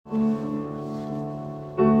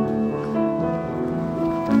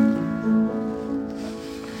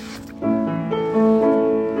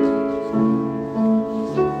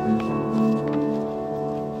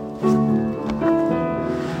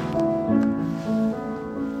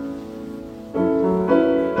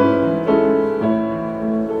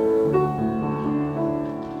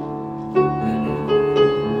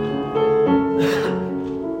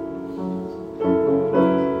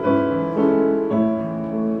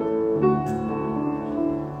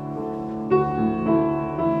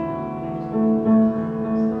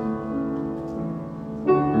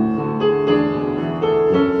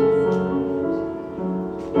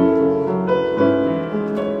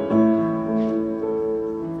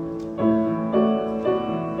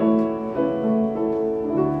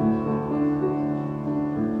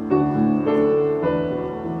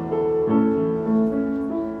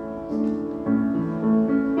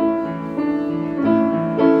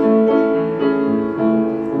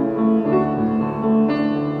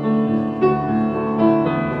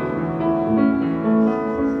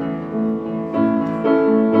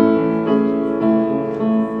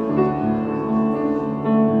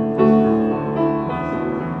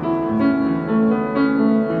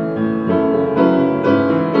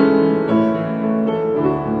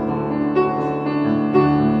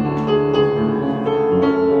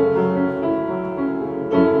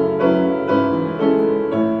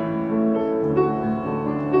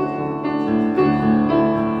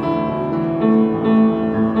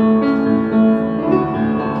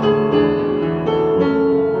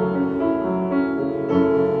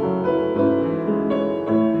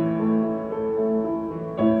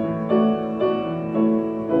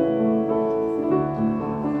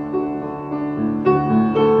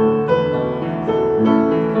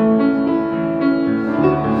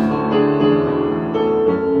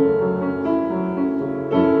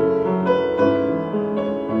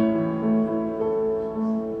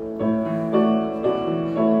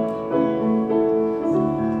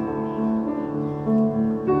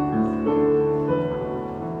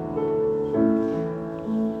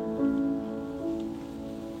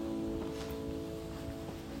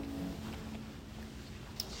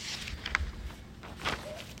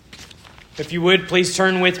If you would, please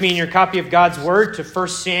turn with me in your copy of God's Word to 1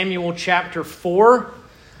 Samuel chapter 4.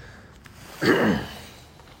 I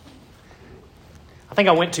think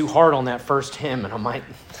I went too hard on that first hymn, and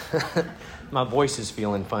my voice is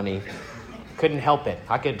feeling funny. Couldn't help it.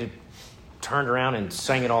 I could have turned around and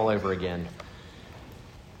sang it all over again.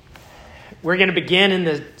 We're going to begin in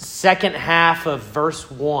the second half of verse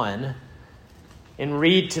 1 and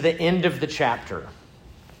read to the end of the chapter.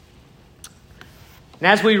 And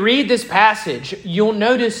as we read this passage, you'll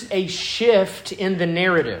notice a shift in the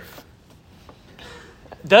narrative.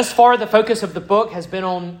 Thus far, the focus of the book has been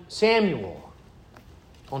on Samuel,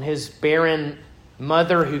 on his barren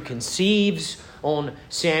mother who conceives, on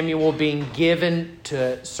Samuel being given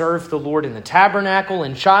to serve the Lord in the tabernacle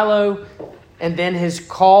in Shiloh, and then his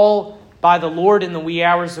call by the Lord in the wee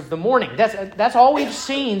hours of the morning. That's all we've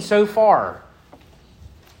seen so far.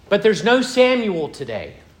 But there's no Samuel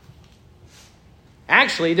today.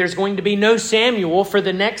 Actually, there's going to be no Samuel for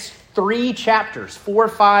the next 3 chapters, 4,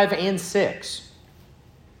 5, and 6.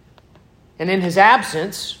 And in his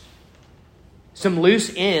absence, some loose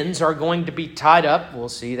ends are going to be tied up. We'll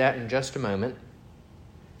see that in just a moment.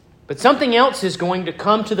 But something else is going to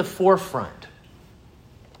come to the forefront. Do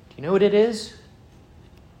you know what it is?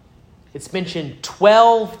 It's mentioned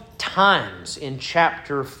 12 times in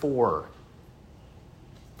chapter 4.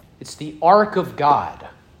 It's the Ark of God.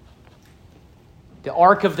 The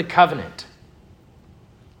Ark of the Covenant.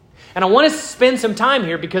 And I want to spend some time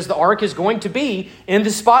here because the Ark is going to be in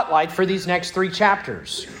the spotlight for these next 3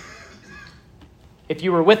 chapters. If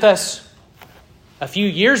you were with us a few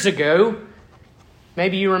years ago,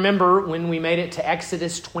 maybe you remember when we made it to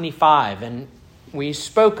Exodus 25 and we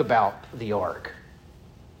spoke about the Ark.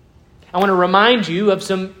 I want to remind you of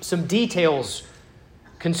some details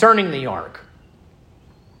concerning the Ark.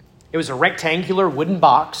 It was a rectangular wooden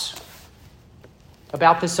box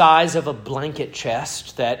about the size of a blanket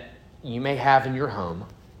chest that you may have in your home.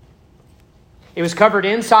 It was covered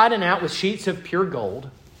inside and out with sheets of pure gold.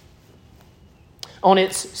 On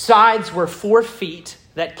its sides were 4 feet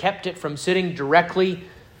that kept it from sitting directly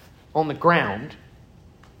on the ground.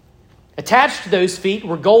 Attached to those feet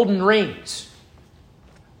were golden rings.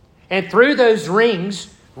 And through those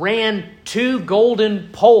rings ran 2 golden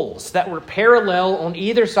poles that were parallel on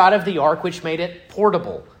either side of the ark, which made it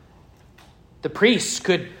portable. The priests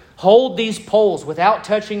could hold these poles without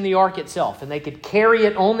touching the ark itself, and they could carry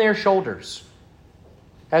it on their shoulders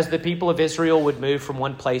as the people of Israel would move from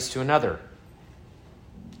one place to another.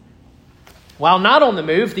 While not on the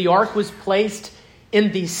move, the ark was placed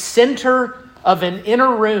in the center of an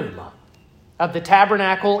inner room of the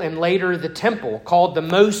tabernacle and later the temple, called the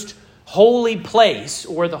Most Holy Place,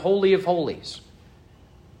 or the Holy of Holies.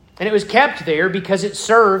 And it was kept there because it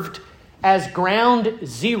served as ground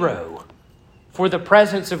zero for the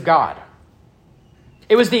presence of God.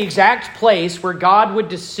 It was the exact place where God would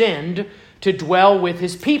descend to dwell with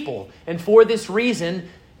his people. And for this reason,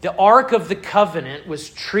 the Ark of the Covenant was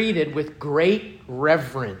treated with great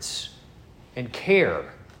reverence and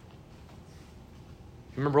care.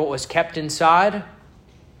 Remember what was kept inside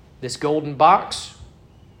this golden box?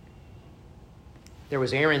 There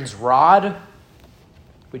was Aaron's rod,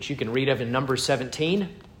 which you can read of in Numbers 17.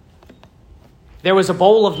 There was a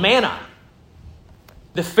bowl of manna,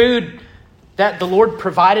 the food that the Lord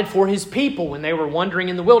provided for his people when they were wandering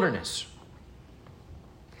in the wilderness.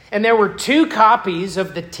 And there were 2 copies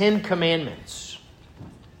of the 10 Commandments.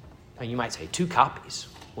 Now you might say, 2 copies.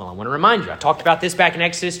 Well, I want to remind you, I talked about this back in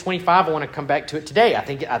Exodus 25. I want to come back to it today. I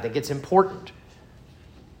think it's important.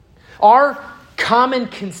 Our common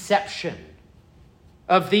conception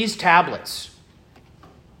of these tablets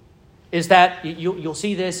is that you'll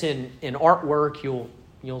see this in artwork,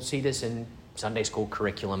 you'll see this in Sunday school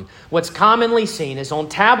curriculum. What's commonly seen is on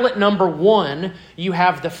tablet number 1, you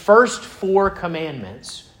have the first 4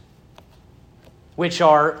 commandments, which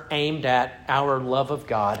are aimed at our love of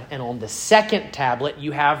God. And on the second tablet,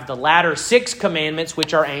 you have the latter 6 commandments,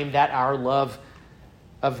 which are aimed at our love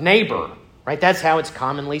of neighbor. Right? That's how it's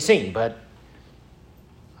commonly seen, but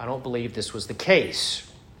I don't believe this was the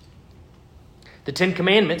case. The 10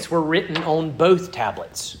 Commandments were written on both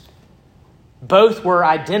tablets. Both were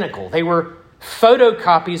identical. They were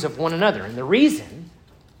photocopies of one another. And the reason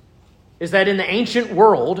is that in the ancient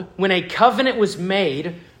world, when a covenant was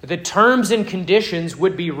made, the terms and conditions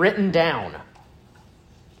would be written down.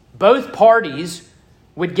 Both parties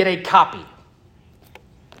would get a copy.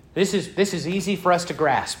 This is easy for us to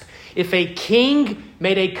grasp. If a king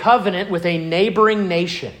made a covenant with a neighboring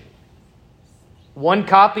nation, one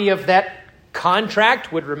copy of that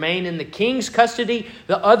contract would remain in the king's custody.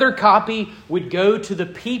 The other copy would go to the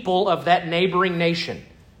people of that neighboring nation.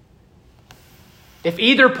 If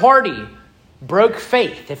either party broke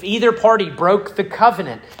faith, if either party broke the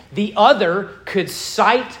covenant, the other could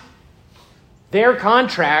cite their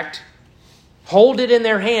contract, hold it in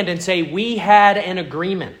their hand, and say, we had an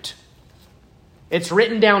agreement. It's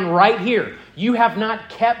written down right here. You have not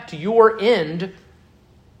kept your end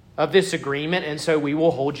of this agreement, and so we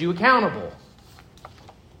will hold you accountable.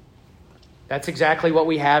 That's exactly what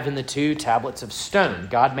we have in the 2 tablets of stone.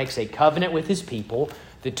 God makes a covenant with his people.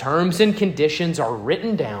 The terms and conditions are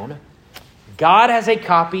written down. God has a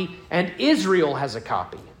copy, and Israel has a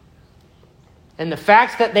copy. And the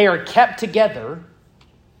fact that they are kept together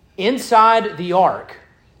inside the ark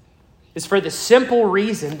is for the simple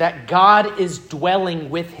reason that God is dwelling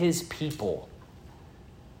with his people.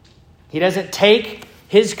 He doesn't take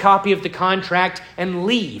his copy of the contract and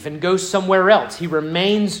leave and go somewhere else. He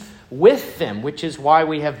remains with them, which is why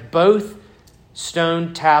we have both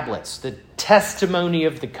stone tablets, the testimony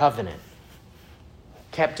of the covenant,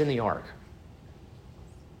 kept in the ark.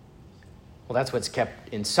 Well, that's what's kept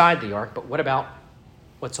inside the ark, but what about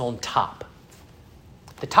what's on top?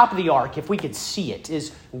 The top of the ark, if we could see it,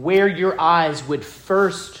 is where your eyes would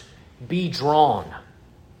first be drawn.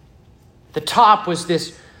 The top was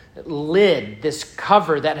this lid, this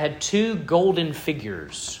cover that had 2 golden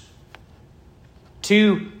figures,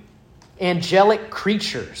 2 angelic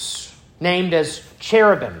creatures named as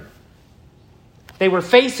cherubim. They were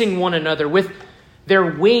facing one another with their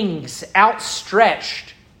wings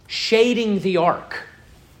outstretched, shading the ark.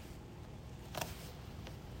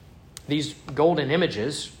 These golden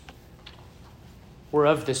images were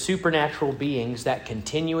of the supernatural beings that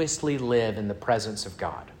continuously live in the presence of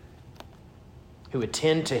God, who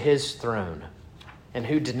attend to his throne and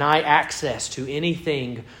who deny access to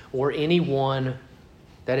anything or anyone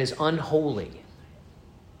that is unholy.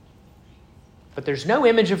 But there's no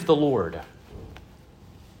image of the Lord.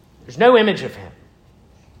 There's no image of him.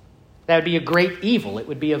 That would be a great evil. It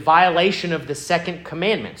would be a violation of the 2nd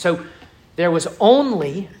commandment. So there was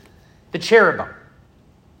only the cherubim.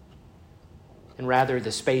 And rather,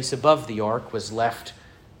 the space above the ark was left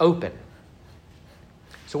open.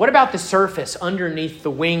 So what about the surface underneath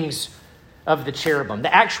the wings of the cherubim?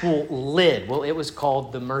 The actual lid, well, it was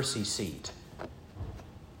called the mercy seat.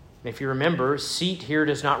 If you remember, seat here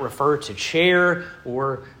does not refer to chair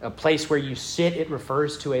or a place where you sit. It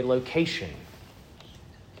refers to a location.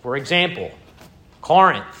 For example,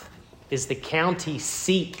 Corinth is the county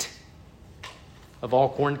seat of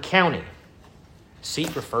Alcorn County.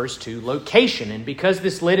 Seat refers to location, and because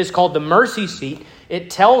this lid is called the mercy seat,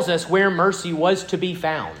 it tells us where mercy was to be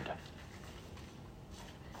found.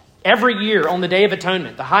 Every year on the Day of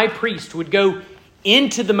Atonement, the high priest would go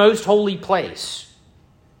into the most holy place,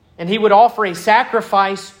 and he would offer a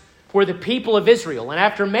sacrifice for the people of Israel. And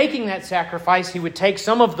after making that sacrifice, he would take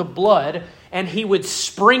some of the blood and he would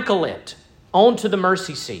sprinkle it onto the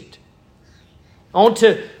mercy seat,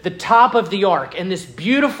 onto the top of the ark, and this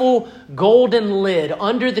beautiful golden lid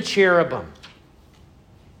under the cherubim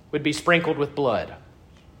would be sprinkled with blood.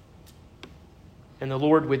 And the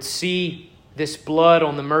Lord would see this blood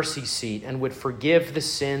on the mercy seat and would forgive the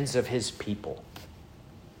sins of his people.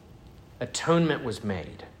 Atonement was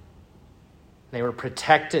made. They were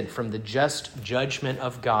protected from the just judgment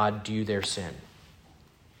of God due their sin.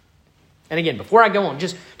 And again, before I go on,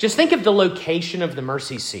 just think of the location of the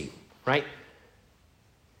mercy seat, right?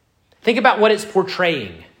 Think about what it's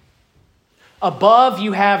portraying. Above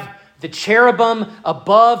you have the cherubim,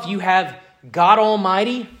 above you have God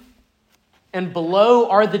Almighty, and below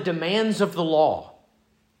are the demands of the law,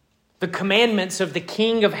 the commandments of the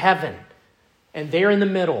King of heaven. And there in the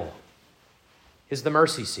middle is the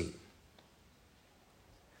mercy seat.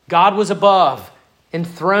 God was above,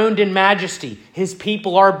 enthroned in majesty. His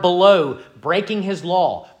people are below, breaking his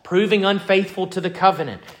law, proving unfaithful to the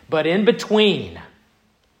covenant. But in between,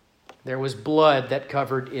 there was blood that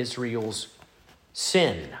covered Israel's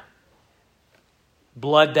sin.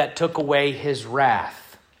 Blood that took away his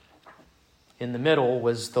wrath. In the middle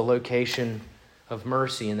was the location of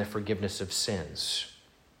mercy and the forgiveness of sins.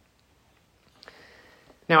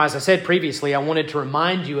 Now, as I said previously, I wanted to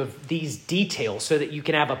remind you of these details so that you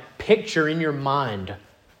can have a picture in your mind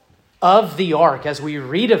of the ark as we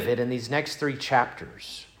read of it in these next 3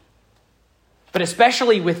 chapters. But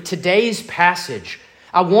especially with today's passage,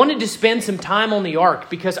 I wanted to spend some time on the ark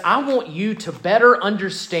because I want you to better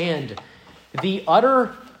understand the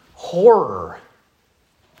utter horror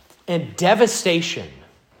and devastation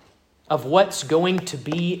of what's going to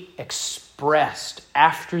be expressed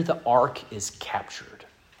after the ark is captured.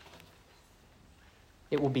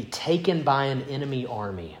 It will be taken by an enemy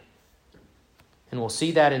army. And we'll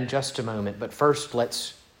see that in just a moment. But first,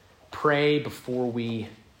 let's pray before we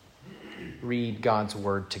read God's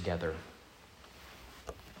word together.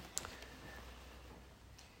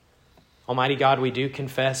 Almighty God, we do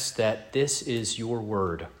confess that this is your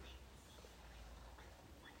word.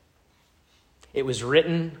 It was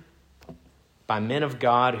written by men of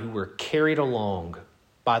God who were carried along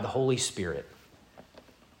by the Holy Spirit.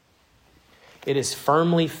 It is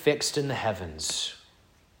firmly fixed in the heavens.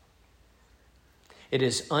 It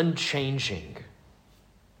is unchanging.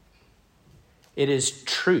 It is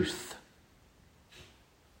truth.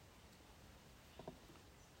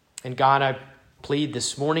 And God, I plead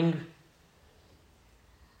this morning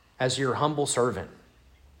as your humble servant,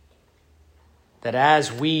 that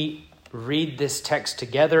as we read this text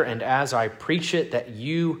together and as I preach it, that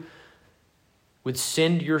you would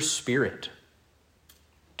send your Spirit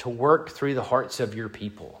to work through the hearts of your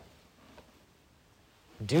people.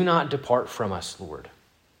 Do not depart from us, Lord.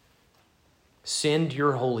 Send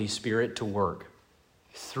your Holy Spirit to work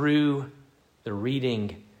through the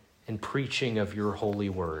reading and preaching of your holy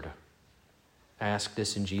word. I ask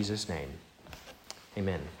this in Jesus' name.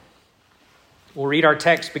 Amen. We'll read our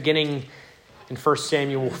text beginning in 1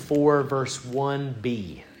 Samuel 4, verse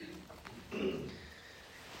 1b.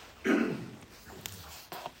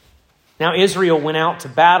 Now Israel went out to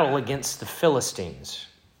battle against the Philistines.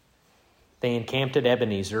 They encamped at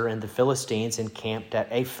Ebenezer, and the Philistines encamped at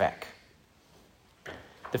Aphek.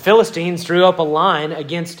 The Philistines drew up a line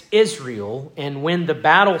against Israel, and when the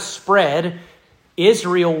battle spread,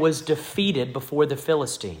 Israel was defeated before the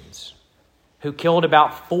Philistines, who killed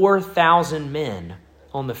about 4,000 men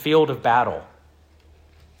on the field of battle.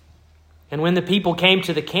 And when the people came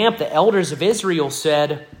to the camp, the elders of Israel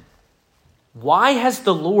said, "Why has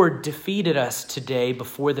the Lord defeated us today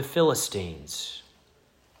before the Philistines?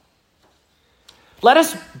 Let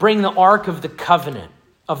us bring the ark of the covenant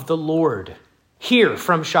of the Lord here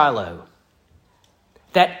from Shiloh,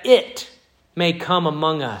 that it may come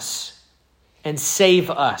among us and save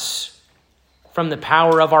us from the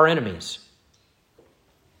power of our enemies."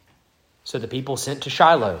 So the people sent to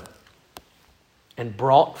Shiloh and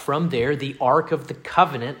brought from there the ark of the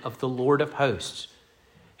covenant of the Lord of hosts,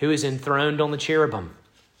 who is enthroned on the cherubim.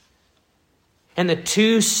 And the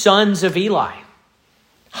two sons of Eli,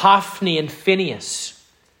 Hophni and Phinehas,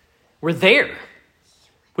 were there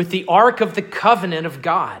with the ark of the covenant of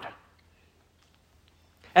God.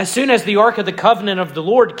 As soon as the ark of the covenant of the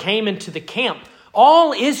Lord came into the camp,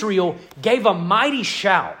 all Israel gave a mighty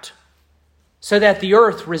shout, so that the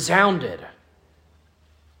earth resounded.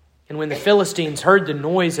 And when the Philistines heard the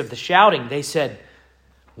noise of the shouting, they said,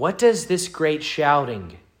 "What does this great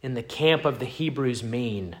shouting in the camp of the Hebrews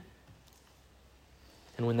mean?"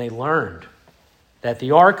 And when they learned that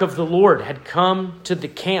the ark of the Lord had come to the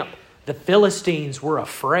camp, the Philistines were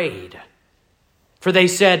afraid. For they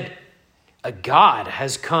said, "A god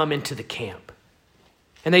has come into the camp."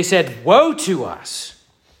 And they said, "Woe to us!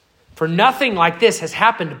 For nothing like this has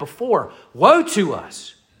happened before. Woe to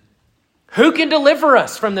us! Who can deliver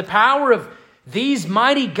us from the power of these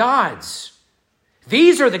mighty gods?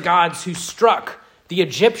 These are the gods who struck the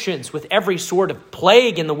Egyptians with every sort of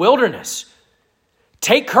plague in the wilderness.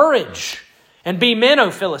 Take courage and be men, O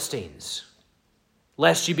Philistines,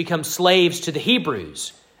 lest you become slaves to the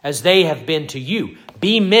Hebrews, as they have been to you.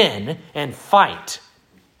 Be men and fight."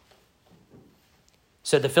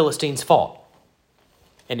 So the Philistines fought,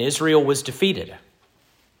 and Israel was defeated.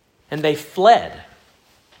 And they fled,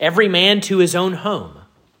 every man to his own home.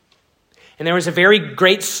 And there was a very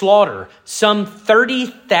great slaughter. Some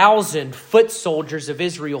 30,000 foot soldiers of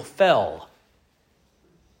Israel fell.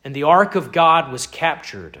 And the ark of God was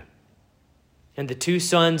captured. And the two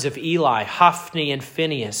sons of Eli, Hophni and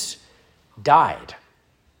Phinehas, died.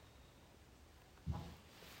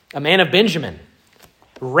 A man of Benjamin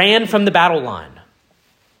ran from the battle line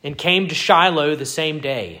and came to Shiloh the same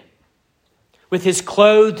day, with his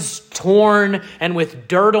clothes torn and with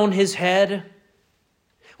dirt on his head.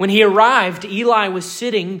 When he arrived, Eli was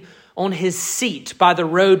sitting on his seat by the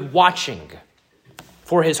road watching,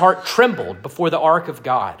 for his heart trembled before the ark of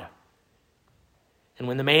God. And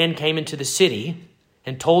when the man came into the city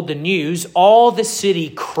and told the news, all the city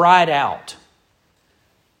cried out.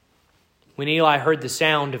 When Eli heard the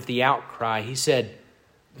sound of the outcry, he said,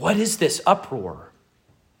 "What is this uproar?"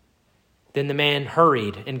 Then the man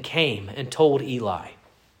hurried and came and told Eli.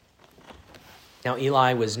 Now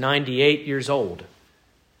Eli was 98 years old,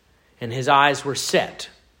 and his eyes were set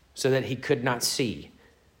so that he could not see.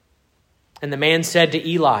 And the man said to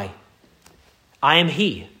Eli, "I am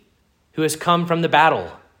he who has come from the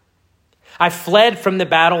battle. I fled from the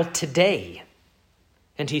battle today."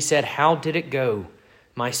 And he said, "How did it go,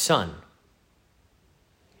 my son?"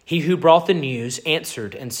 He who brought the news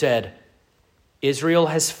answered and said, Israel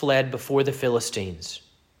has fled before the Philistines,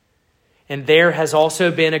 and there has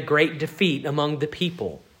also been a great defeat among the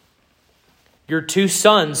people. Your 2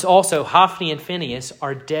 sons also, Hophni and Phinehas,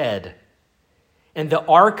 are dead, and the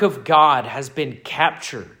ark of God has been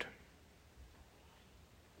captured.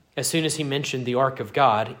 As soon as he mentioned the ark of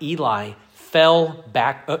God, Eli fell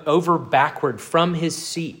backward from his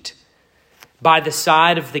seat by the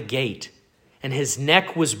side of the gate, and his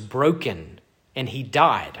neck was broken, and he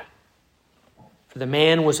died. For the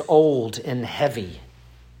man was old and heavy.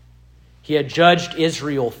 He had judged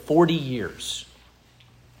Israel 40 years.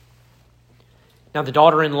 Now the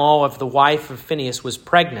daughter-in-law of the wife of Phinehas was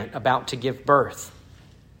pregnant, about to give birth.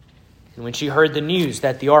 And when she heard the news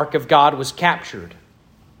that the ark of God was captured,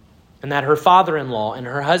 and that her father-in-law and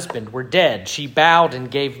her husband were dead, she bowed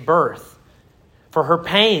and gave birth, for her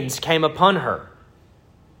pains came upon her.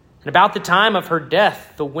 And about the time of her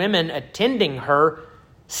death, the women attending her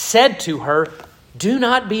said to her, Do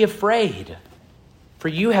not be afraid, for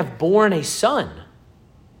you have borne a son.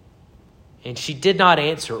 And she did not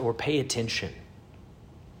answer or pay attention.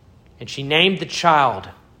 And she named the child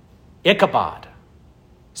Ichabod,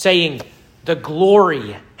 saying, The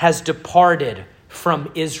glory has departed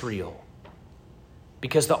from Israel,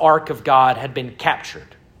 because the ark of God had been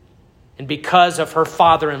captured, and because of her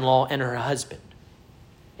father-in-law and her husband.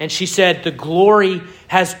 And she said, The glory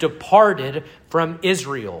has departed from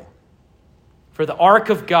Israel, for the ark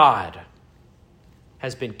of God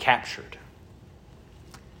has been captured.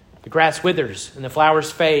 The grass withers and the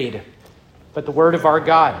flowers fade, but the word of our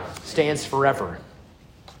God stands forever.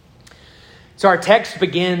 So our text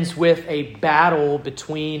begins with a battle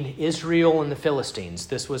between Israel and the Philistines.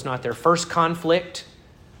 This was not their first conflict.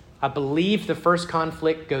 I believe the first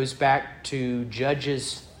conflict goes back to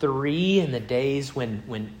Judges 3 in the days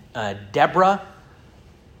when Deborah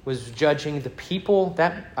was judging the people.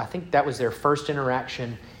 I think that was their first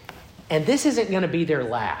interaction. And this isn't going to be their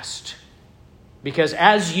last. Because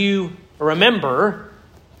as you remember,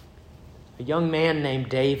 a young man named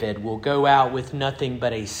David will go out with nothing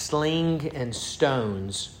but a sling and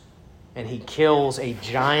stones, and he kills a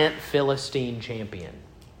giant Philistine champion.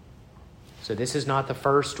 So this is not the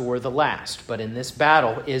first or the last, but in this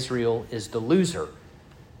battle, Israel is the loser.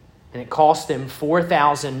 And it cost them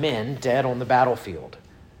 4,000 men dead on the battlefield.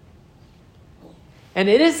 And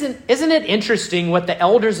isn't it interesting what the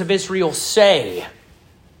elders of Israel say?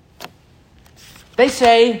 They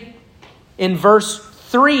say in verse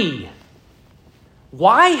 3,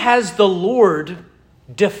 Why has the Lord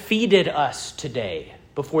defeated us today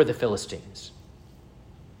before the Philistines?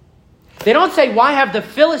 They don't say, Why have the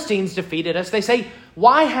Philistines defeated us? They say,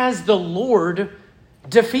 Why has the Lord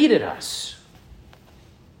defeated us?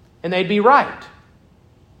 And they'd be right.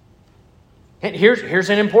 And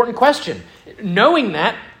here's an important question. Knowing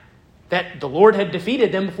that the Lord had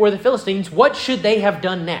defeated them before the Philistines, what should they have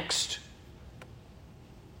done next?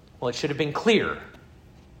 Well, it should have been clear.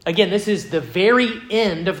 Again, this is the very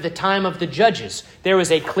end of the time of the judges. There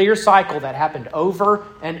was a clear cycle that happened over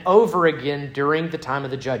and over again during the time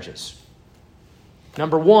of the judges.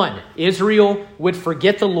 Number 1, Israel would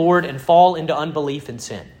forget the Lord and fall into unbelief and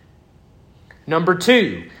sin. Number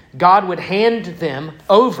 2, God would hand them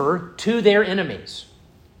over to their enemies.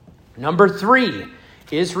 Number 3,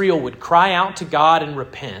 Israel would cry out to God and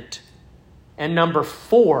repent. And number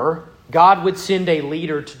 4, God would send a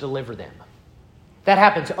leader to deliver them. That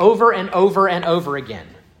happens over and over and over again.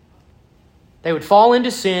 They would fall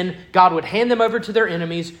into sin. God would hand them over to their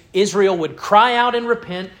enemies. Israel would cry out and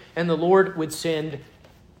repent, and the Lord would send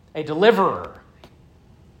a deliverer.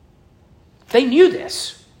 They knew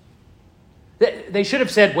this. They should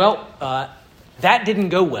have said, that didn't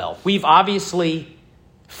go well. We've obviously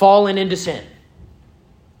fallen into sin.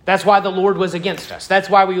 That's why the Lord was against us. That's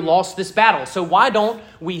why we lost this battle. So why don't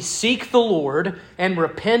we seek the Lord and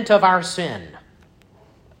repent of our sin?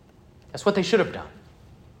 That's what they should have done.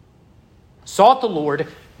 Sought the Lord,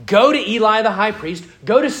 go to Eli the high priest,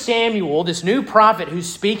 go to Samuel, this new prophet who's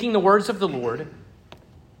speaking the words of the Lord,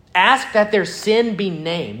 ask that their sin be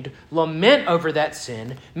named, lament over that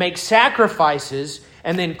sin, make sacrifices,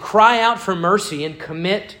 and then cry out for mercy and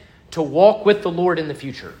commit to walk with the Lord in the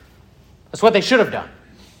future. That's what they should have done.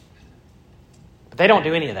 But they don't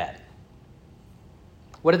do any of that.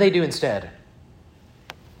 What do they do instead?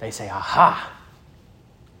 They say, aha,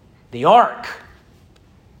 the ark.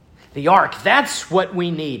 The ark, that's what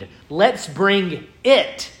we need. Let's bring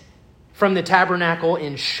it from the tabernacle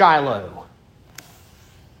in Shiloh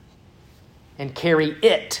and carry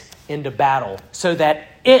it into battle so that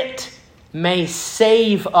it may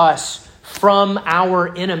save us from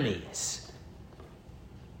our enemies.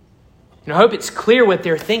 And I hope it's clear what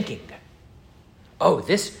they're thinking. Oh,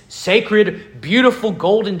 this sacred, beautiful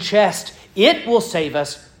golden chest, it will save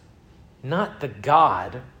us, not the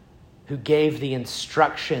God who gave the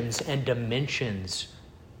instructions and dimensions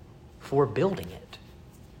for building it.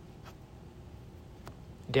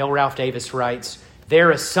 Dale Ralph Davis writes,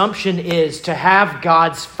 their assumption is to have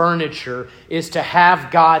God's furniture is to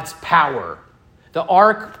have God's power. The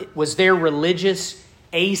ark was their religious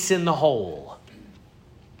ace in the hole.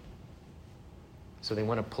 So they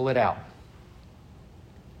want to pull it out.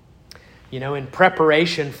 You know, in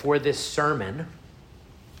preparation for this sermon,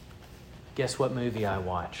 guess what movie I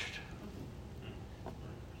watched?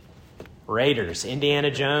 Raiders, Indiana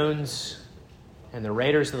Jones and the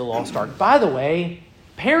Raiders of the Lost Ark. By the way,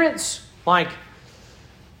 parents,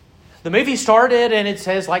 the movie started and it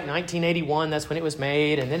says 1981, that's when it was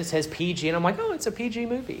made, and then it says PG, and I'm like, oh, it's a PG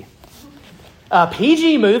movie. A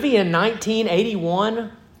PG movie in 1981?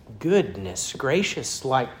 Goodness gracious.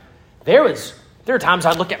 There are times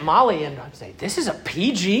I'd look at Molly and I'd say, this is a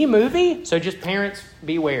PG movie? So just parents,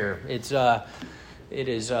 beware.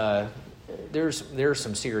 There's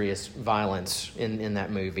some serious violence in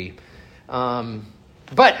that movie.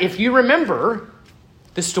 But if you remember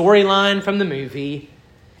the storyline from the movie,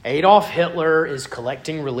 Adolf Hitler is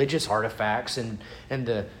collecting religious artifacts, and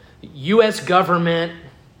the U.S. government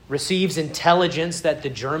receives intelligence that the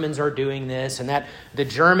Germans are doing this, and that the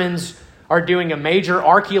Germans are doing a major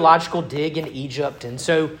archaeological dig in Egypt. And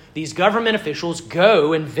so these government officials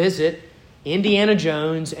go and visit Indiana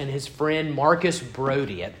Jones and his friend Marcus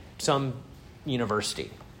Brody at some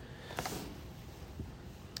university.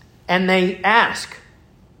 And they ask,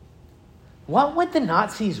 what would the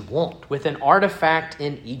Nazis want with an artifact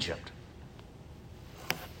in Egypt?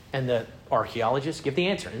 And the archaeologists give the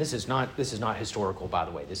answer. And this is not historical, by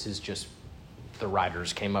the way. This is just the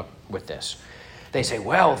writers came up with this. They say,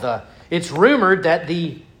 well, it's rumored that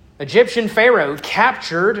the Egyptian pharaoh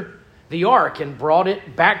captured the ark and brought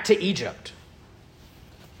it back to Egypt.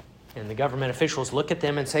 And the government officials look at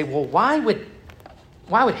them and say, well, why would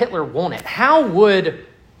Hitler want it? How would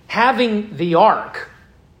having the ark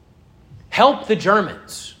help the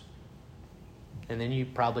Germans? And then you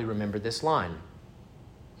probably remember this line.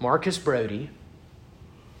 Marcus Brody,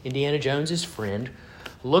 Indiana Jones's friend,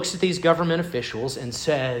 looks at these government officials and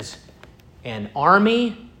says, an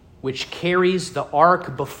army which carries the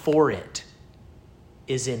ark before it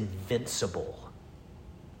is invincible.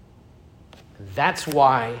 That's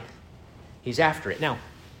why he's after it. Now,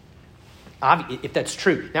 if that's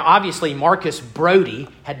true. Now, obviously, Marcus Brody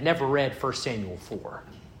had never read 1 Samuel 4.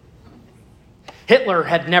 Hitler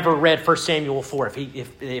had never read 1 Samuel 4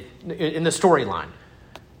 if in the storyline.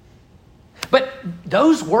 But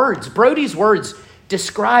those words, Brody's words,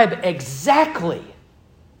 describe exactly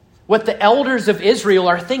what the elders of Israel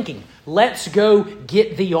are thinking. Let's go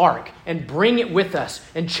get the ark and bring it with us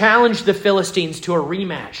and challenge the Philistines to a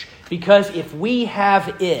rematch. Because if we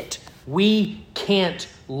have it, we can't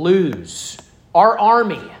lose. Our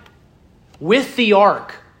army with the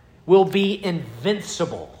ark will be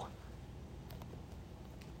invincible.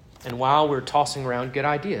 And while we're tossing around good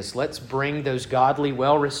ideas, let's bring those godly,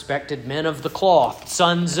 well-respected men of the cloth,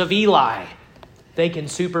 sons of Eli. They can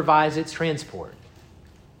supervise its transport.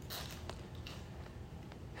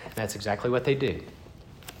 That's exactly what they do.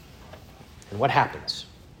 And what happens?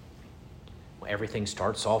 Well, everything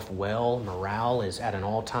starts off well. Morale is at an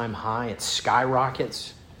all-time high. It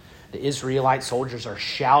skyrockets. The Israelite soldiers are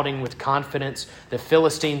shouting with confidence. The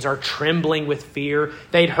Philistines are trembling with fear.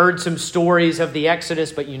 They'd heard some stories of the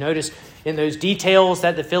Exodus, but you notice in those details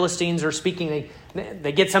that the Philistines are speaking,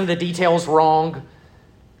 they get some of the details wrong.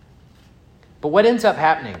 But what ends up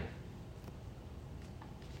happening?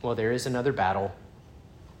 Well, there is another battle.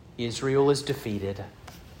 Israel is defeated.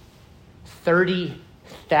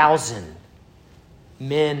 30,000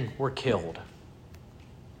 men were killed.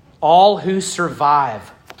 All who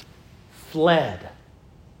survive fled.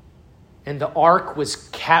 And the ark was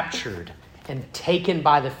captured and taken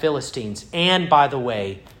by the Philistines. And by the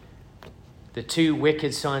way, the two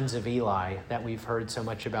wicked sons of Eli that we've heard so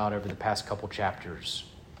much about over the past couple chapters,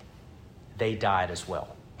 they died as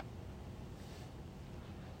well.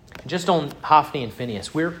 Just on Hophni and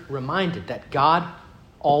Phinehas, we're reminded that God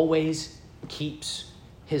always keeps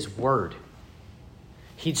his word.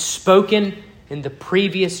 He'd spoken in the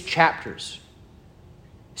previous chapters,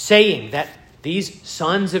 saying that these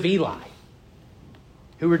sons of Eli,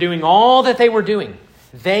 who were doing all that they were doing,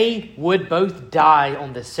 they would both die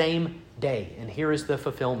on the same day. And here is the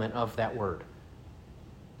fulfillment of that word.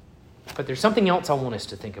 But there's something else I want us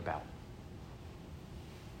to think about.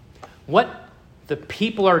 What the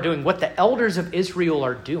people are doing, what the elders of Israel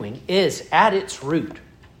are doing, is at its root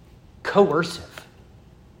coercive.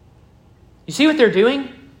 You see what they're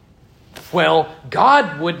doing? Well,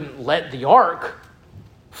 God wouldn't let the ark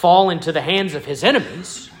fall into the hands of his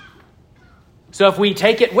enemies. So if we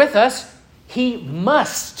take it with us, he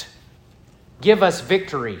must give us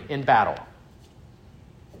victory in battle.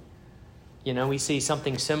 You know, we see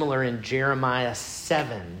something similar in Jeremiah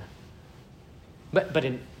 7. But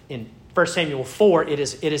in 1 Samuel 4, it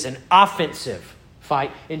is an offensive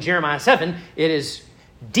fight. In Jeremiah 7, it is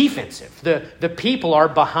defensive. The people are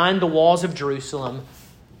behind the walls of Jerusalem.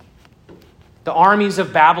 The armies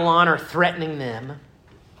of Babylon are threatening them.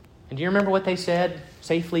 And do you remember what they said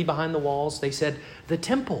safely behind the walls? They said, the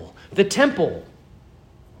temple.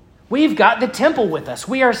 We've got the temple with us.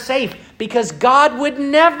 We are safe because God would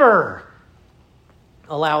never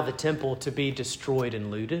allow the temple to be destroyed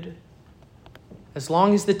and looted. As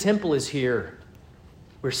long as the temple is here,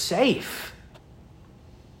 we're safe.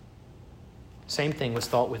 Same thing was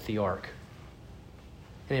thought with the ark.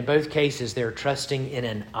 And in both cases, they're trusting in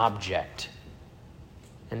an object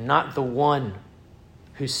and not the one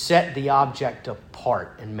who set the object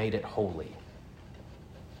apart and made it holy.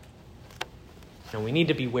 Now, we need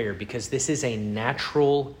to beware because this is a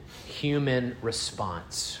natural human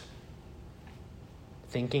response.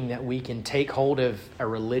 Thinking that we can take hold of a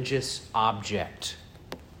religious object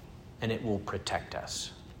and it will protect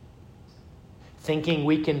us. Thinking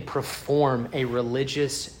we can perform a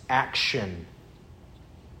religious action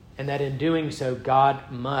and that in doing so,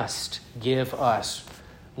 God must give us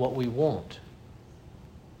what we want.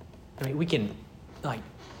 I mean, we can,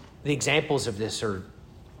 the examples of this are,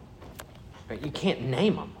 you can't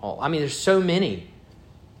name them all. I mean, there's so many.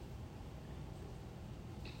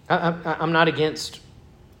 I'm not against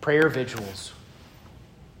prayer vigils.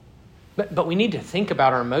 But we need to think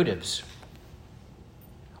about our motives.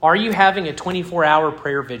 Are you having a 24-hour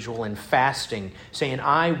prayer vigil and fasting, saying,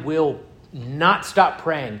 I will not stop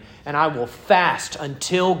praying and I will fast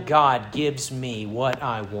until God gives me what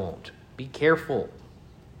I want? Be careful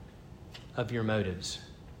of your motives.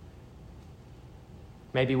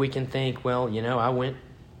 Maybe we can think, well, I went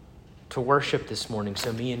to worship this morning,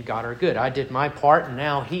 so me and God are good. I did my part, and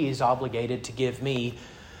now he is obligated to give me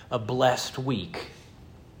a blessed week.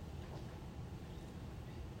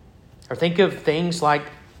 Or think of things like,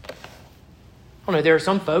 there are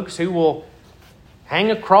some folks who will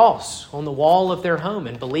hang a cross on the wall of their home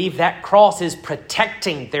and believe that cross is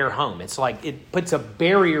protecting their home. It's like it puts a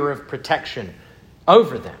barrier of protection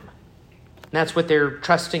over them. And that's what they're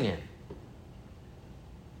trusting in.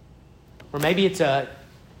 Or maybe it's a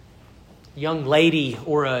young lady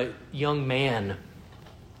or a young man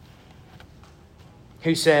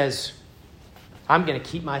who says, I'm going to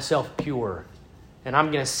keep myself pure and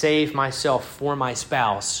I'm going to save myself for my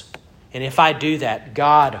spouse. And if I do that,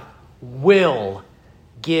 God will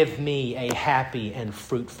give me a happy and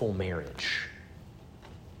fruitful marriage.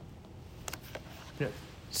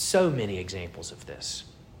 So many examples of this.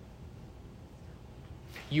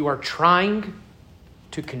 You are trying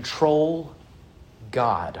to control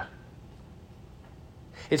God.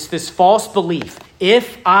 It's this false belief.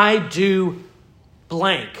 If I do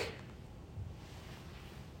blank,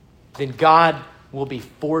 then God will be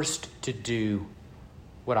forced to do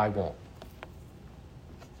what I want.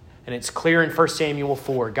 And it's clear in 1 Samuel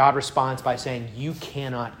 4, God responds by saying, you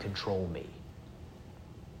cannot control me.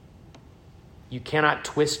 You cannot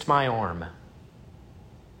twist my arm.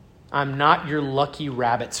 I'm not your lucky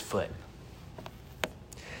rabbit's foot.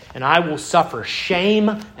 And I will suffer shame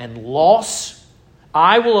and loss.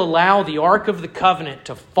 I will allow the Ark of the Covenant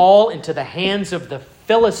to fall into the hands of the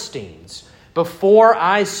Philistines before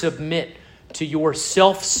I submit to your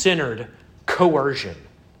self-centered coercion.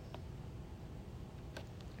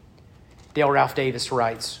 Dale Ralph Davis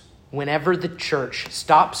writes, whenever the church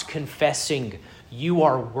stops confessing you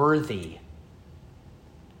are worthy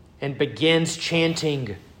and begins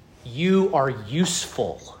chanting you are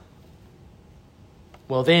useful,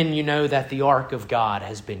 well then you know that the ark of God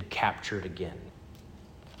has been captured again.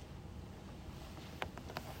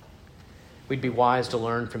 We'd be wise to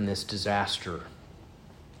learn from this disaster.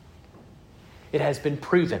 It has been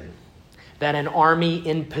proven that an army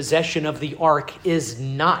in possession of the ark is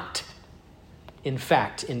not, in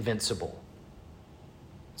fact, invincible.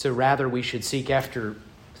 So rather, we should seek after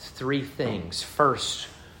three things. First,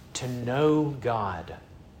 to know God.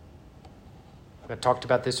 I talked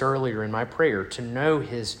about this earlier in my prayer. To know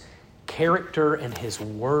his character and his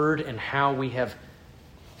word and how we have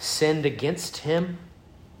sinned against him.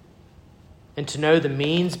 And to know the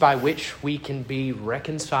means by which we can be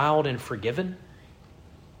reconciled and forgiven.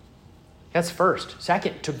 That's first.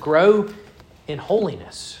 Second, to grow in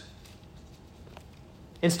holiness.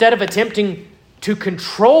 Instead of attempting to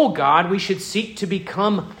control God, we should seek to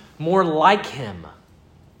become more like him.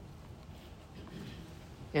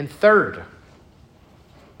 And third,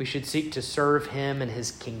 we should seek to serve him and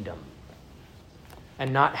his kingdom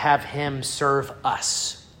and not have him serve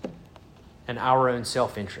us and our own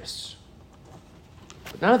self-interests.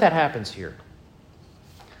 But none of that happens here.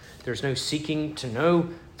 There's no seeking to know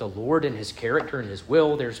the Lord and his character and his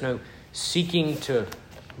will. There's no seeking to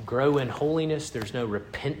grow in holiness. There's no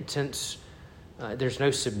repentance. There's no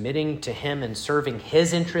submitting to him and serving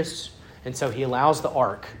his interests. And so he allows the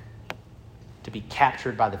ark to be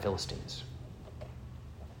captured by the Philistines.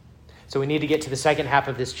 So we need to get to the second half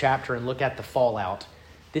of this chapter and look at the fallout.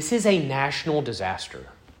 This is a national disaster.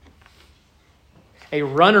 A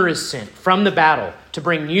runner is sent from the battle to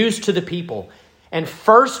bring news to the people. And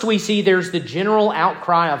first we see there's the general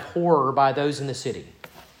outcry of horror by those in the city.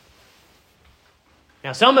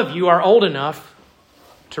 Now, some of you are old enough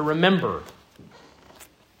to remember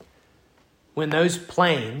when those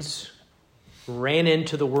planes ran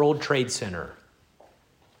into the World Trade Center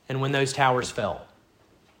and when those towers fell.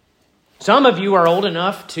 Some of you are old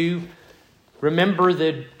enough to remember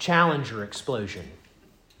the Challenger explosion.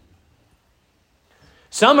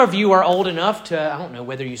 Some of you are old enough to, I don't know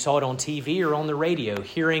whether you saw it on TV or on the radio,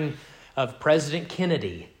 hearing of President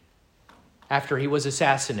Kennedy after he was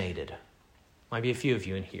assassinated. Might be a few of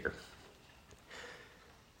you in here.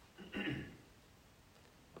 You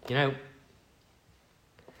know,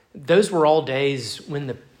 those were all days when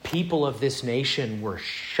the people of this nation were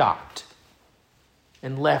shocked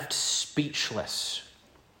and left speechless.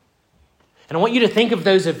 And I want you to think of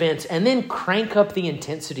those events and then crank up the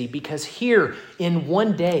intensity, because here in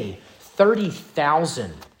one day,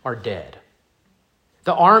 30,000 are dead.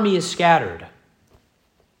 The army is scattered.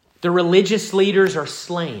 The religious leaders are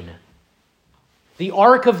slain. The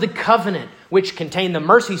Ark of the Covenant, which contained the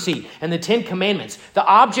mercy seat and the Ten Commandments, the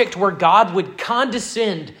object where God would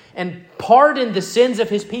condescend and pardon the sins of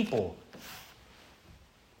his people,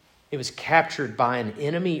 it was captured by an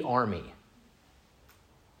enemy army.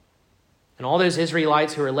 And all those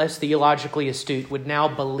Israelites who are less theologically astute would now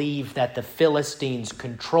believe that the Philistines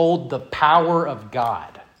controlled the power of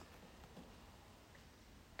God.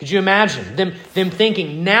 Could you imagine them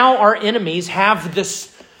thinking, now our enemies have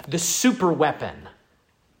the super weapon?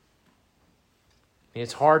 I mean,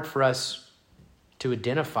 it's hard for us to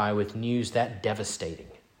identify with news that devastating.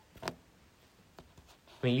 I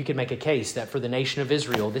mean, you could make a case that for the nation of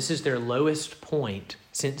Israel, this is their lowest point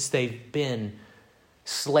since they've been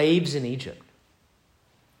slaves in Egypt.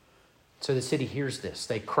 So the city hears this.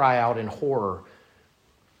 They cry out in horror.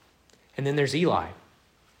 And then there's Eli.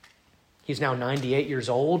 He's now 98 years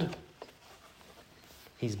old.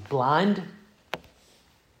 He's blind.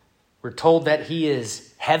 We're told that he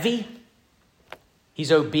is heavy.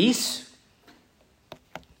 He's obese.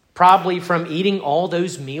 Probably from eating all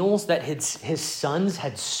those meals that his sons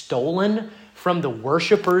had stolen from the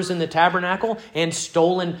worshipers in the tabernacle and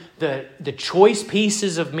stolen the choice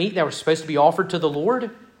pieces of meat that were supposed to be offered to the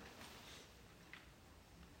Lord.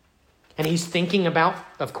 And he's thinking about,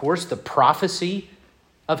 of course, the prophecy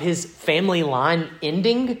of his family line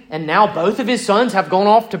ending, and now both of his sons have gone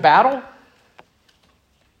off to battle.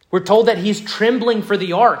 We're told that he's trembling for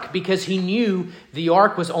the ark because he knew the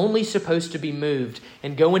ark was only supposed to be moved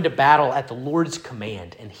and go into battle at the Lord's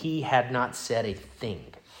command, and he had not said a thing.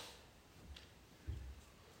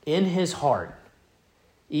 In his heart,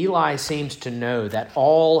 Eli seems to know that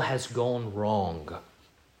all has gone wrong.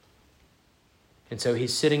 And so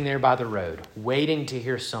he's sitting there by the road, waiting to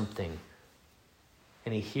hear something.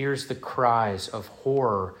 And he hears the cries of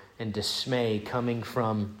horror and dismay coming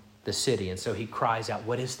from the city. And so he cries out,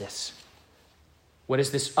 "What is this? What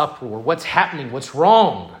is this uproar? What's happening? What's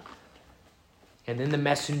wrong?" And then the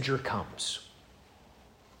messenger comes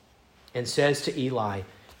and says to Eli,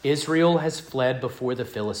 "Israel has fled before the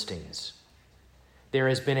Philistines. There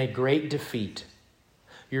has been a great defeat.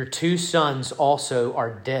 Your 2 sons also are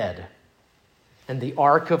dead, and the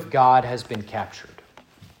ark of God has been captured."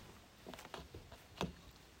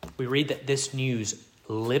 We read that this news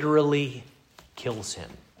literally kills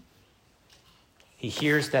him. He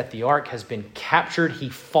hears that the ark has been captured. He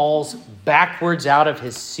falls backwards out of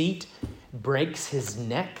his seat, breaks his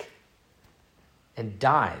neck, and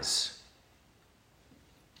dies.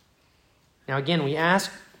 Now again, we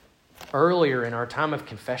asked earlier in our time of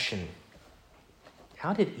confession,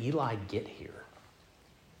 how did Eli get here?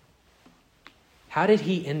 How did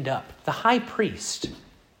he end up, the high priest,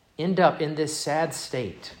 end up in this sad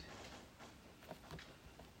state?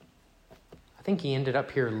 I think he ended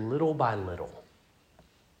up here little by little.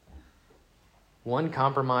 One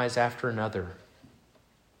compromise after another.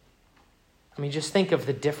 I mean, just think of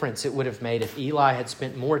the difference it would have made if Eli had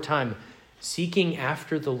spent more time seeking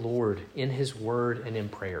after the Lord in his word and in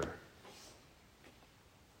prayer.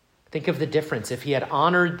 Think of the difference if he had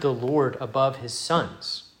honored the Lord above his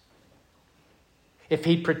sons. If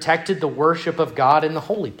he protected the worship of God in the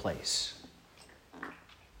holy place.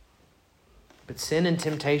 But sin and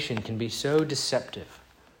temptation can be so deceptive.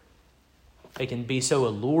 They can be so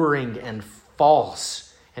alluring and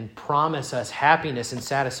false and promise us happiness and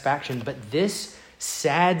satisfaction. But this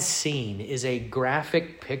sad scene is a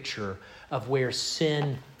graphic picture of where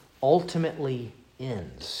sin ultimately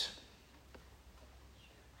ends.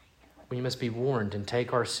 We must be warned and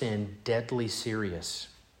take our sin deadly serious.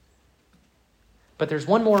 But there's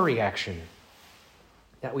one more reaction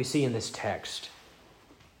that we see in this text.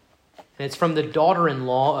 And it's from the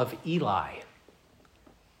daughter-in-law of Eli.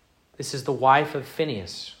 This is the wife of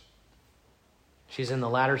Phinehas. She's in the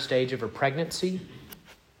latter stage of her pregnancy.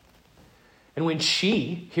 And when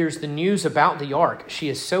she hears the news about the ark, she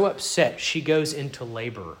is so upset she goes into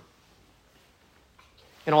labor.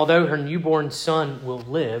 And although her newborn son will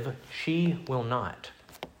live, she will not.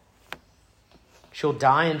 She'll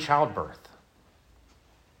die in childbirth,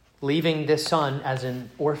 leaving this son as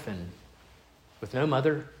an orphan with no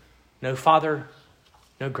mother, no father,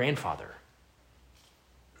 no grandfather.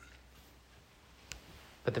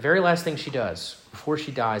 But the very last thing she does before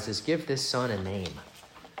she dies is give this son a name.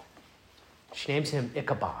 She names him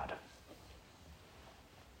Ichabod.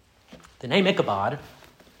 The name Ichabod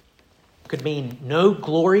could mean no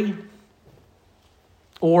glory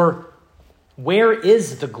or where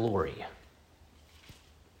is the glory?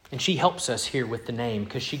 And she helps us here with the name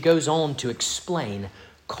because she goes on to explain,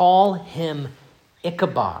 call him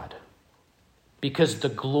Ichabod because the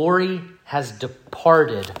glory has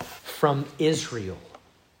departed from Israel.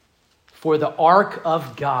 For the ark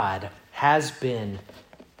of God has been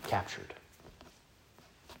captured.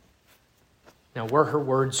 Now, were her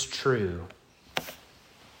words true?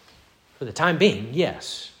 For the time being,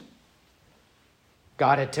 yes.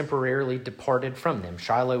 God had temporarily departed from them.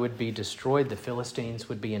 Shiloh would be destroyed. The Philistines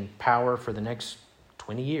would be in power for the next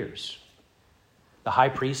 20 years. The high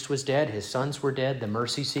priest was dead. His sons were dead. The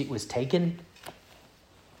mercy seat was taken.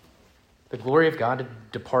 The glory of God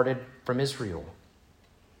had departed from Israel.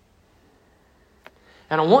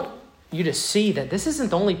 And I want you to see that this isn't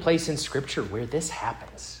the only place in Scripture where this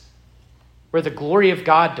happens, where the glory of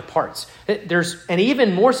God departs. There's an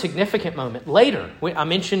even more significant moment later. I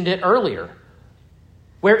mentioned it earlier,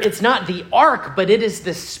 where it's not the ark, but it is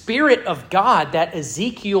the Spirit of God that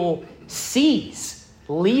Ezekiel sees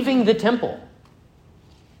leaving the temple.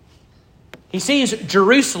 He sees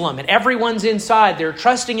Jerusalem and everyone's inside. They're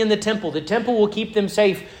trusting in the temple. The temple will keep them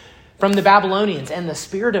safe from the Babylonians. And the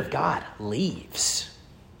Spirit of God leaves.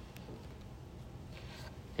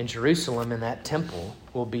 And Jerusalem and that temple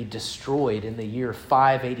will be destroyed in the year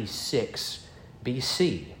 586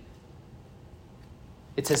 BC.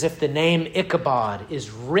 It's as if the name Ichabod is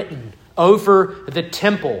written over the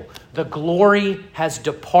temple. The glory has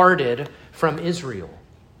departed from Israel.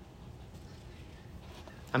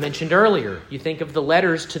 I mentioned earlier, you think of the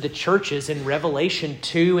letters to the churches in Revelation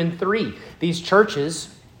 2 and 3. These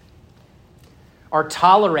churches are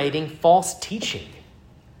tolerating false teaching,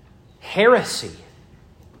 heresy.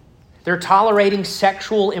 They're tolerating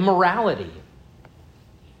sexual immorality.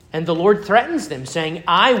 And the Lord threatens them, saying,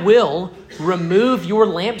 I will remove your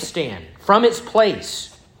lampstand from its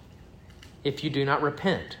place if you do not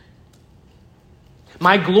repent.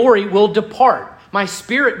 My glory will depart. My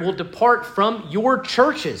Spirit will depart from your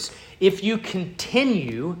churches if you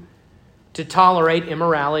continue to tolerate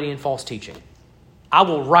immorality and false teaching. I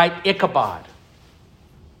will write Ichabod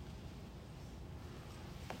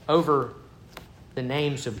over the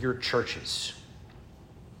names of your churches.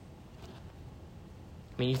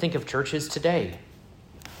 I mean, you think of churches today.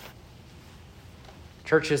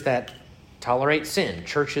 Churches that tolerate sin.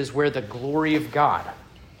 Churches where the glory of God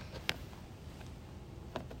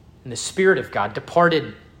and the Spirit of God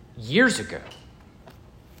departed years ago.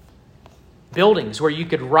 Buildings where you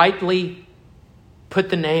could rightly put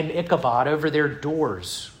the name Ichabod over their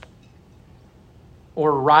doors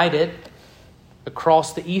or write it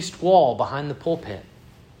across the east wall behind the pulpit.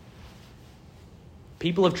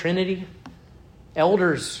 People of Trinity,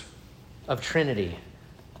 elders of Trinity,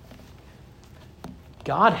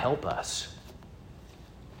 God help us.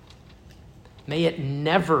 May it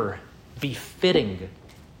never be fitting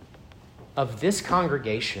of this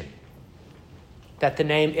congregation that the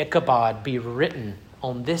name Ichabod be written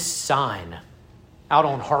on this sign out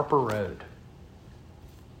on Harper Road.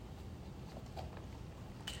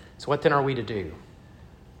 So what then are we to do?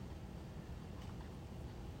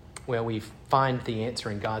 Well, we find the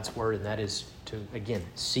answer in God's word, and that is to, again,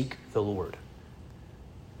 seek the Lord.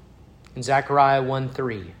 In Zechariah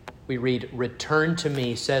 1:3, we read, "Return to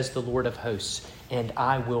me, says the Lord of hosts, and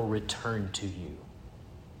I will return to you."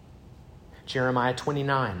 Jeremiah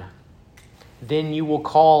 29, "Then you will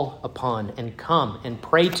call upon and come and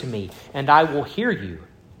pray to me, and I will hear you.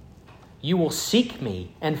 You will seek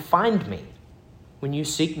me and find me when you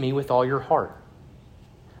seek me with all your heart.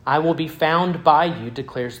 I will be found by you,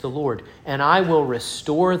 declares the Lord, and I will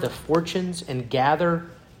restore the fortunes and gather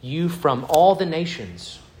you from all the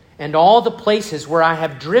nations and all the places where I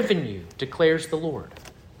have driven you, declares the Lord."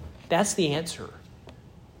 That's the answer.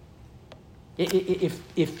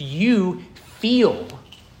 If you feel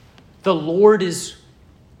the Lord is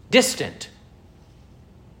distant,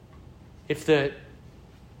 if the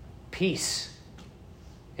peace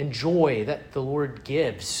and joy that the Lord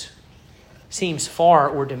gives seems far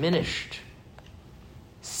or diminished,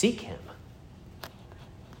 seek him.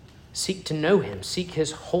 Seek to know him. Seek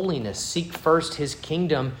his holiness. Seek first his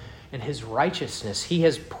kingdom and his righteousness. He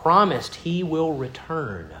has promised he will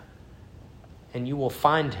return, and you will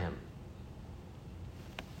find him.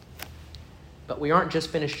 But we aren't just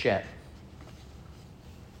finished yet.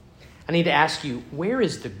 I need to ask you, where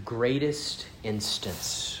is the greatest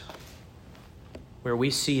instance where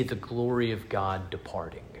we see the glory of God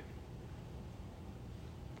departing?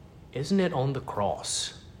 Isn't it on the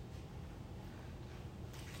cross?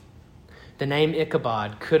 The name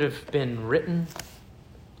Ichabod could have been written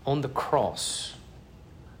on the cross.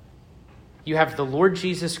 You have the Lord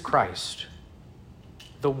Jesus Christ,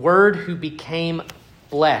 the Word who became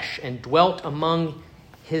flesh and dwelt among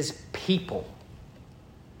his people.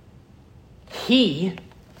 He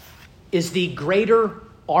is the greater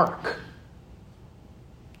ark.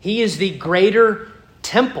 He is the greater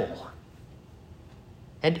temple.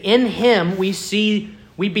 And in him we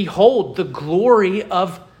behold the glory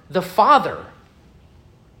of the Father.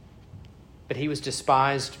 But he was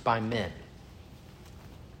despised by men.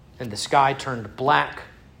 And the sky turned black.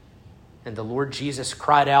 And the Lord Jesus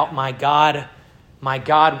cried out, my God,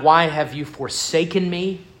 why have you forsaken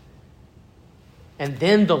me?" And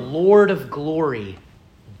then the Lord of glory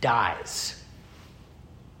dies.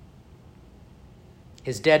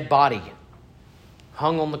 His dead body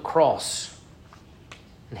hung on the cross,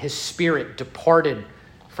 and his spirit departed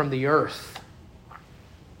from the earth.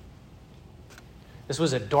 This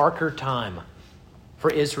was a darker time for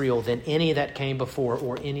Israel than any that came before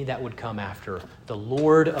or any that would come after. The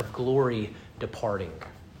Lord of glory departing.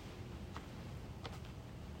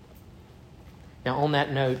 Now, on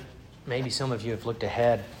that note, maybe some of you have looked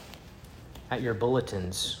ahead at your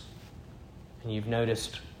bulletins and you've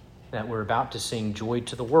noticed that we're about to sing Joy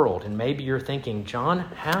to the World. And maybe you're thinking, John,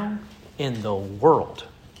 how in the world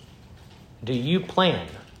do you plan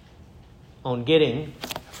on getting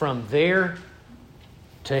from there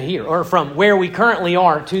to here, or from where we currently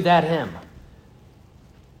are to that hymn?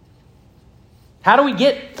 How do we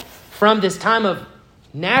get from this time of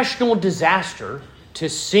national disaster to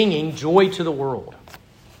singing Joy to the World?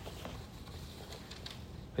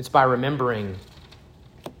 It's by remembering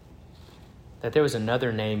that there was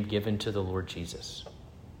another name given to the Lord Jesus.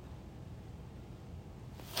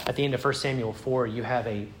 At the end of 1 Samuel 4, you have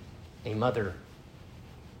a mother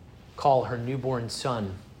call her newborn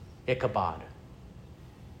son Ichabod.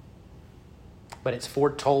 But it's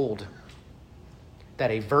foretold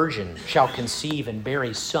that a virgin shall conceive and bear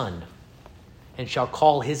a son, and shall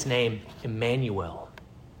call his name Emmanuel,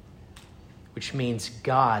 which means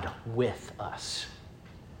God with us.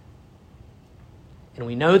 And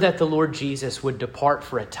we know that the Lord Jesus would depart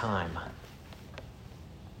for a time.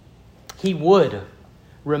 He would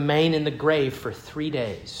remain in the grave for 3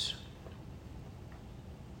 days.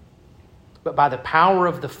 But by the power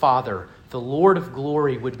of the Father, the Lord of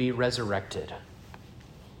glory would be resurrected.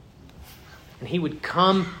 And he would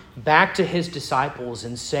come back to his disciples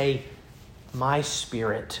and say, my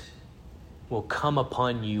Spirit will come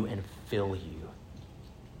upon you and fill you,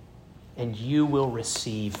 and you will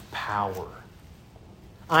receive power.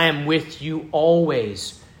 I am with you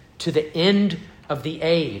always to the end of the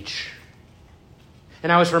age. And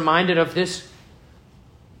I was reminded of this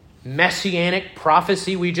messianic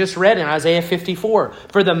prophecy we just read in Isaiah 54.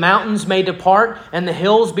 For the mountains may depart and the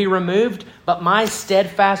hills be removed, but my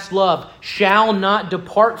steadfast love shall not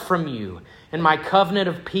depart from you, and my covenant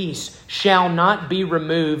of peace shall not be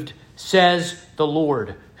removed, says the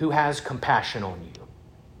Lord, who has compassion on you.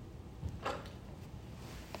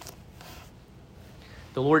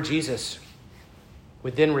 The Lord Jesus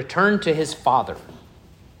would then return to his Father.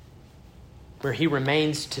 where he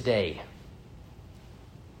remains today.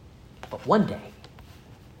 But one day,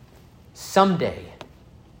 someday,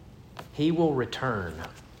 he will return,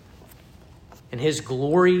 and his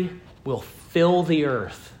glory will fill the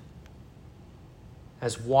earth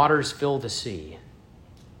as waters fill the sea.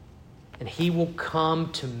 And he will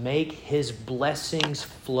come to make his blessings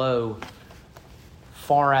flow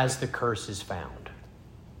far as the curse is found.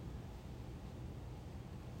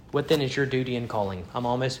 What then is your duty and calling? I'm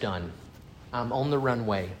almost done. I'm on the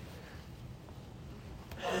runway.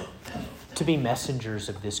 To be messengers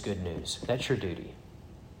of this good news. That's your duty.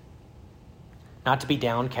 Not to be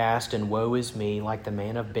downcast and woe is me like the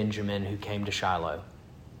man of Benjamin who came to Shiloh.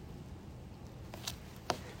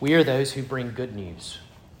 We are those who bring good news.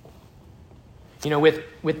 You know, with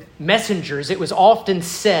messengers, it was often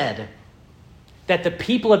said that the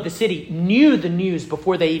people of the city knew the news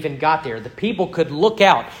before they even got there. The people could look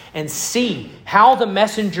out and see how the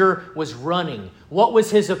messenger was running. What was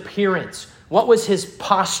his appearance? What was his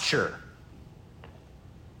posture?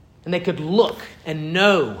 And they could look and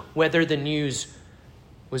know whether the news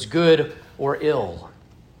was good or ill.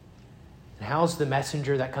 And how's the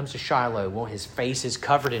messenger that comes to Shiloh? Well, his face is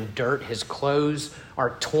covered in dirt. His clothes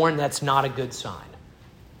are torn. That's not a good sign.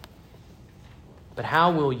 But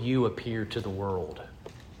how will you appear to the world?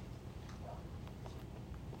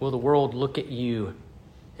 Will the world look at you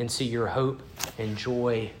and see your hope and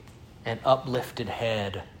joy and uplifted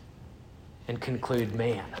head and conclude,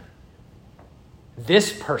 man,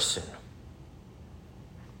 this person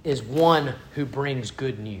is one who brings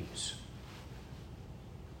good news.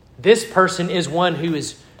 This person is one who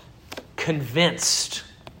is convinced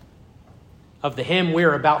of the hymn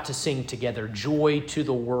we're about to sing together, Joy to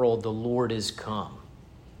the World, the Lord is come.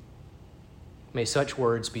 May such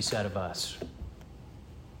words be said of us.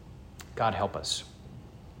 God help us.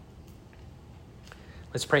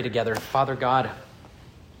 Let's pray together. Father God,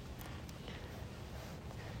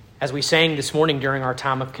 as we sang this morning during our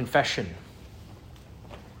time of confession,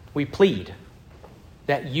 we plead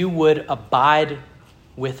that you would abide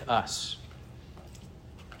with us.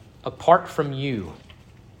 Apart from you,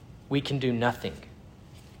 we can do nothing.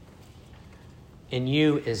 In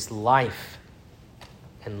you is life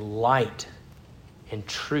and light and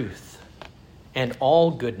truth and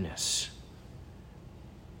all goodness.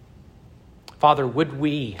 Father, would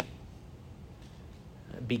we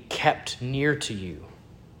be kept near to you?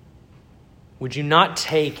 Would you not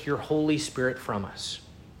take your Holy Spirit from us?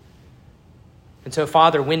 And so,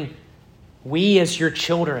 Father, when we as your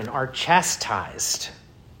children are chastised,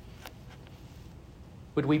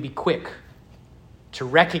 would we be quick to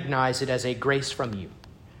recognize it as a grace from you?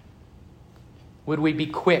 Would we be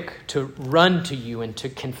quick to run to you and to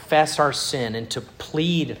confess our sin and to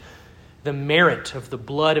plead the merit of the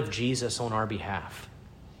blood of Jesus on our behalf?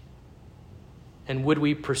 And would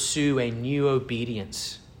we pursue a new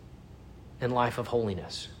obedience and life of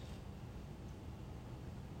holiness?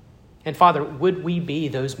 And Father, would we be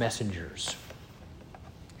those messengers?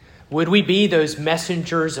 Would we be those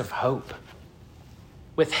messengers of hope,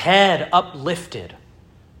 with head uplifted,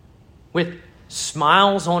 with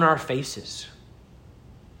smiles on our faces,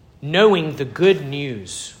 knowing the good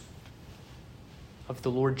news of the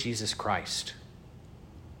Lord Jesus Christ,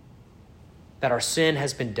 that our sin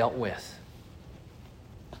has been dealt with,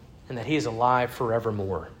 and that he is alive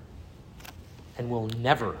forevermore, and will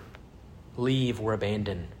never leave or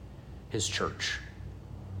abandon his church.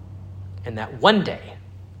 And that one day,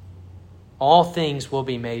 all things will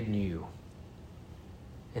be made new,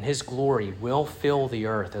 and his glory will fill the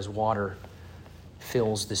earth as water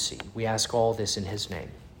fills the sea. We ask all this in his name.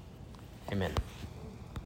 Amen.